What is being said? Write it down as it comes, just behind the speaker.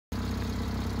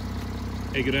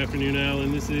Hey, good afternoon,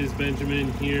 Alan. This is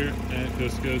Benjamin here at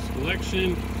Coast to Coast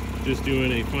Collection. Just doing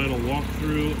a final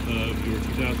walkthrough of your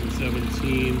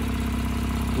 2017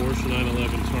 Porsche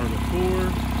 911 Targa 4.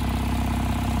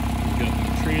 We've got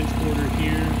the transporter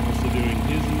here, also doing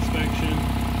his inspection.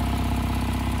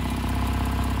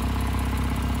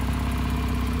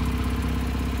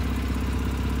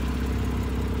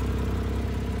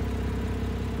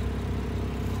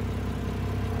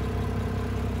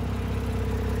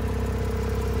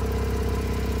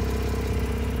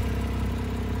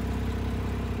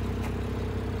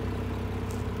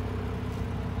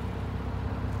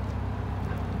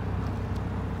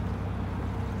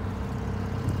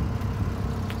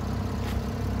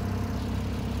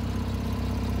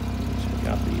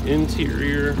 Got the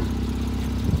interior.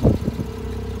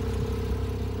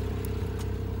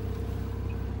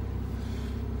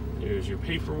 Here's your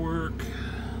paperwork.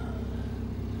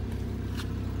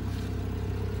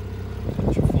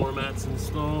 Got your floor mats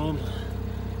installed.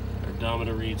 Our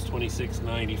odometer reads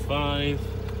 2695.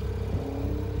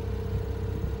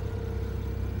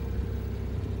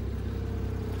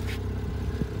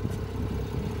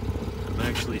 I'm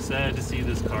actually sad to see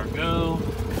this car go,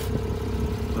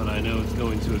 but I know it's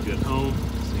going to a good home,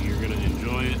 so you're going to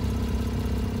enjoy it.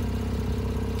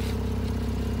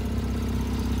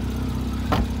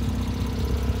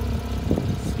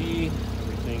 See,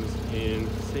 everything's in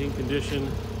the same condition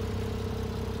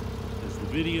as the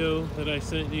video that I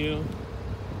sent you.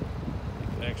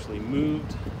 It's actually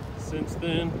moved since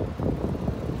then.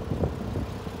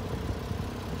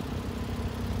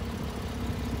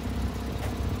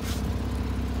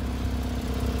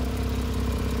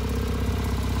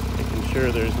 Sure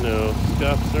there's no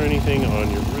scuffs or anything on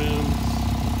your rims.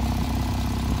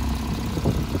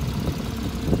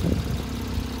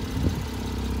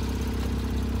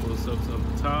 Close-ups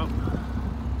of the top.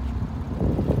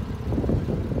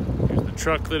 Here's the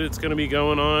truck that it's going to be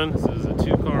going on. This is a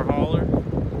 2-car hauler,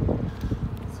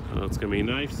 so it's going to be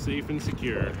nice, safe, and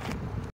secure.